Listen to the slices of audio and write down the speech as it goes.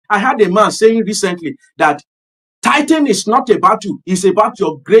I had a man saying recently that tithing is not about you, it's about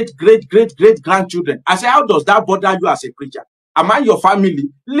your great grandchildren. I said, how does that bother you as a preacher? Am I your family?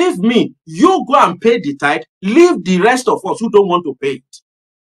 Leave me. You go and pay the tithe. Leave the rest of us who don't want to pay it.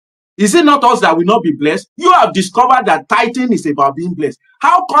 Is it not us that will not be blessed? You have discovered that tithing is about being blessed.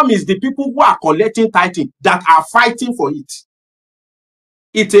 How come it's the people who are collecting tithing that are fighting for it?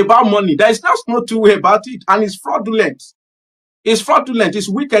 It's about money. There is just no two way about it. And it's fraudulent. It's fraudulent. It's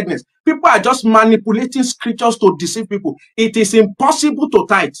wickedness. People are just manipulating scriptures to deceive people. It is impossible to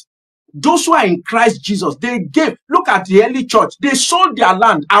tithe. Those who are in Christ Jesus, they gave. Look at the early church. They sold their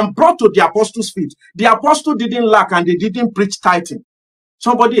land and brought to the apostles' feet. The apostles didn't lack and they didn't preach tithing.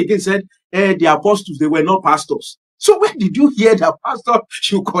 Somebody again said, the apostles, they were not pastors. So where did you hear that pastor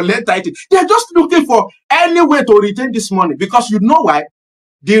should collect tithing? They're just looking for any way to retain this money. Because you know why?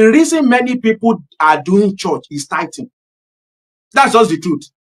 The reason many people are doing church is tithing. That's just the truth.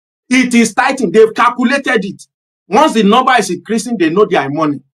 It is tithing. They've calculated it. Once the number is increasing, they know they are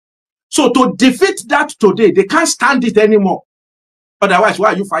money. So to defeat that today, they can't stand it anymore. Otherwise,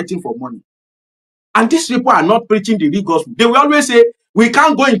 why are you fighting for money? And these people are not preaching the real gospel. They will always say, we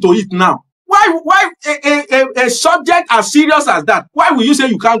can't go into it now. Why a subject as serious as that? Why will you say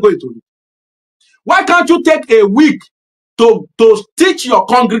you can't go into it? Why can't you take a week to teach your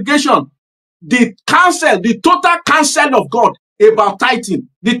congregation the counsel, the total counsel of God about tithing,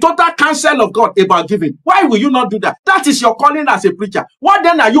 the total counsel of God about giving? Why will you not do that? That is your calling as a preacher. What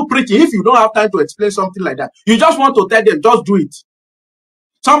then are you preaching if you don't have time to explain something like that? You just want to tell them, just do it.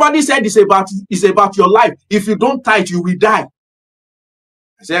 Somebody said it's about your life. If you don't tithe, you will die.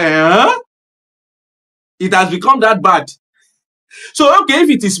 I say, huh? It has become that bad. So, okay, if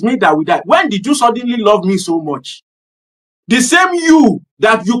it is me that will die, when did you suddenly love me so much? The same you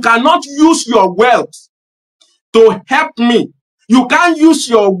that you cannot use your wealth to help me. You can't use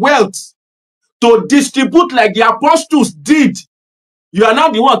your wealth to distribute like the apostles did. You are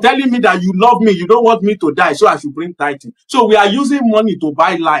not the one telling me that you love me. You don't want me to die, so I should bring tithing. So we are using money to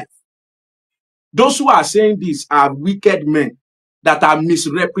buy life. Those who are saying this are wicked men that are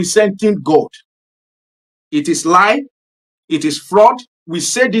misrepresenting God. It is lie. It is fraud. We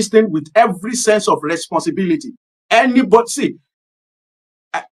say this thing with every sense of responsibility. Anybody, see,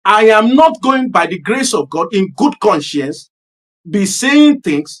 I am not going by the grace of God in good conscience, be saying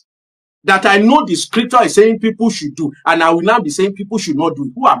things that I know the scripture is saying people should do, and I will now be saying people should not do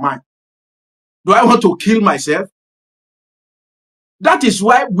it. Who am I? Do I want to kill myself? That is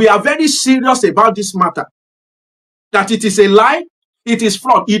why we are very serious about this matter. That it is a lie, it is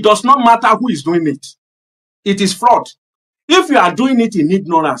fraud. It does not matter who is doing it. It is fraud. If you are doing it in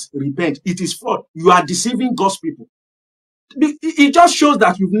ignorance, repent. It is fraud. You are deceiving God's people. It just shows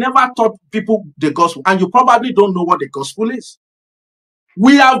that you've never taught people the gospel, and you probably don't know what the gospel is.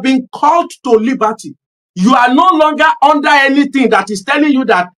 We have been called to liberty. You are no longer under anything that is telling you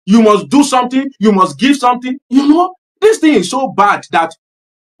that you must do something, you must give something. You know, this thing is so bad that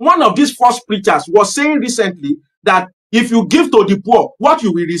one of these false preachers was saying recently that if you give to the poor, what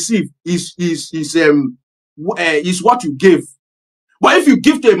you will receive is what you gave. But if you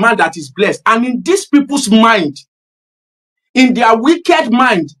give to a man that is blessed, and in these people's mind, in their wicked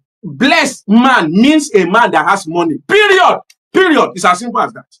mind, blessed man means a man that has money. Period. Period. It's as simple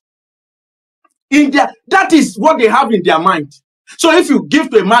as that. That is what they have in their mind. So if you give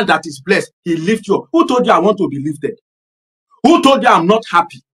to a man that is blessed, he lifts you up. Who told you I want to be lifted? Who told you I'm not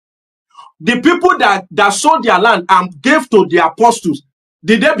happy? The people that sold their land and gave to the apostles,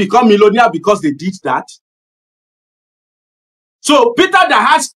 did they become millionaire because they did that? So Peter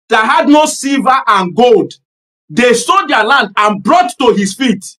that had no silver and gold, they sold their land and brought to his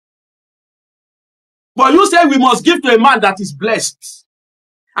feet. But you say we must give to a man that is blessed.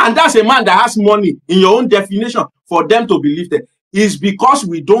 And that's a man that has money in your own definition for them to be lifted. It's because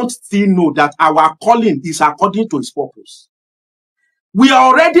we don't still know that our calling is according to his purpose. We are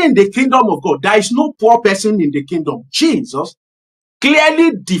already in the kingdom of God. There is no poor person in the kingdom. Jesus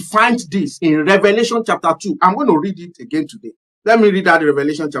clearly defined this in Revelation chapter 2. I'm going to read it again today. Let me read that in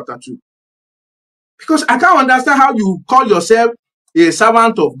Revelation chapter 2. Because I can't understand how you call yourself a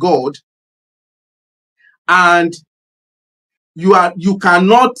servant of God and you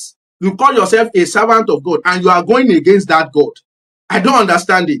call yourself a servant of God and you are going against that God. I don't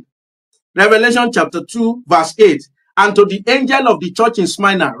understand it. Revelation chapter 2 verse 8. And to the angel of the church in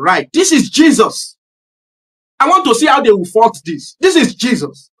Smyrna write, this is Jesus. I want to see how they will fault this. This is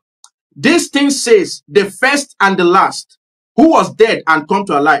Jesus. This thing says the first and the last, who was dead and come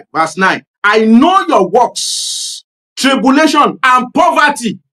to life. Verse 9. I know your works, tribulation and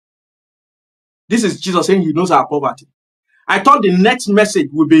poverty. This is Jesus saying he knows our poverty. I thought the next message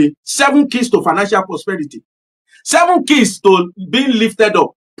would be 7 keys to financial prosperity. 7 keys to being lifted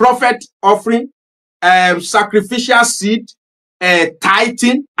up. Prophet offering, sacrificial seed,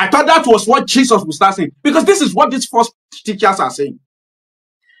 tithing. I thought that was what Jesus was start saying. Because this is what these false teachers are saying.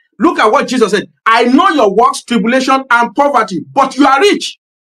 Look at what Jesus said. I know your works, tribulation, and poverty, but you are rich.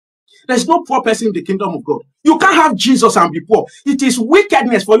 There's no poor person in the kingdom of God. You can't have Jesus and be poor. It is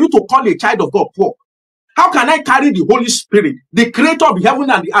wickedness for you to call a child of God poor. How can I carry the Holy Spirit, the creator of the heaven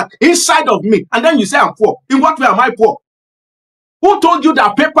and the earth, inside of me, and then you say I'm poor? In what way am I poor? Who told you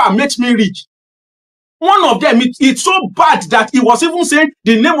that paper makes me rich? One of them, it's so bad that he was even saying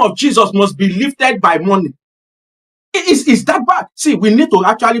the name of Jesus must be lifted by money. Is that bad? See, we need to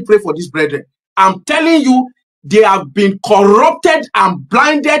actually pray for these brethren. I'm telling you, they have been corrupted and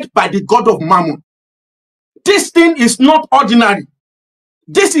blinded by the God of Mammon. This thing is not ordinary.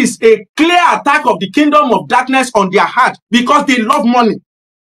 This is a clear attack of the kingdom of darkness on their heart because they love money.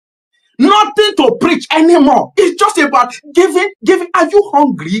 Nothing to preach anymore. It's just about giving. Are you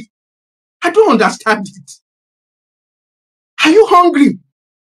hungry? I don't understand it. Are you hungry?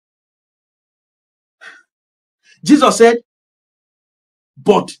 Jesus said,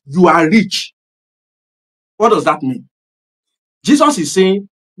 but you are rich. What does that mean? Jesus is saying,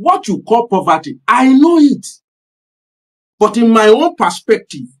 what you call poverty, I know it. But in my own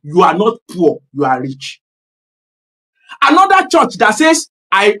perspective, you are not poor, you are rich. Another church that says,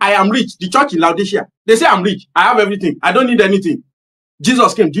 I am rich, the church in Laodicea, they say I'm rich, I have everything, I don't need anything.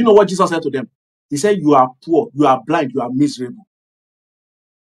 Jesus came. Do you know what Jesus said to them? He said, you are poor, you are blind, you are miserable.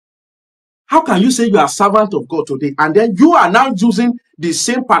 How can you say you are a servant of God today, and then you are now using the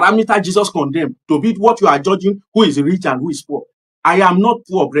same parameter Jesus condemned to be what you are judging who is rich and who is poor? I am not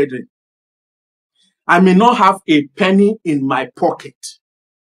poor, brethren. I may not have a penny in my pocket,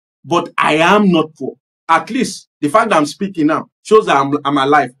 but I am not poor. At least the fact that I'm speaking now shows that I'm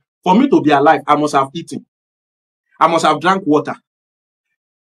alive. For me to be alive, I must have eaten. I must have drank water.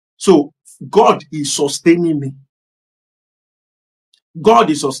 So God is sustaining me. God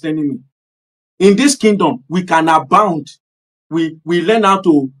is sustaining me. In this kingdom, we can abound. We learn how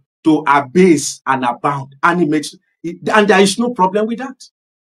to abase and abound. And there is no problem with that.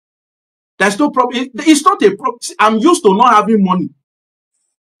 There's no problem. It's not a problem. I'm used to not having money.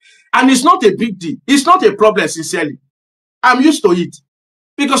 And it's not a big deal. It's not a problem, sincerely. I'm used to it.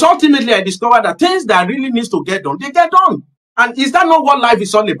 Because ultimately, I discovered that things that really needs to get done, they get done. And is that not what life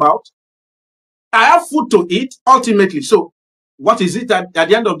is all about? I have food to eat, ultimately. So what is it at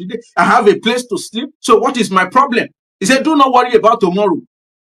the end of the day? I have a place to sleep. So what is my problem? He said, do not worry about tomorrow.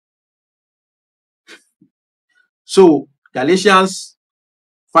 So Galatians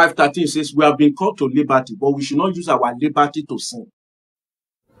 5:13 says, we have been called to liberty, but we should not use our liberty to sin.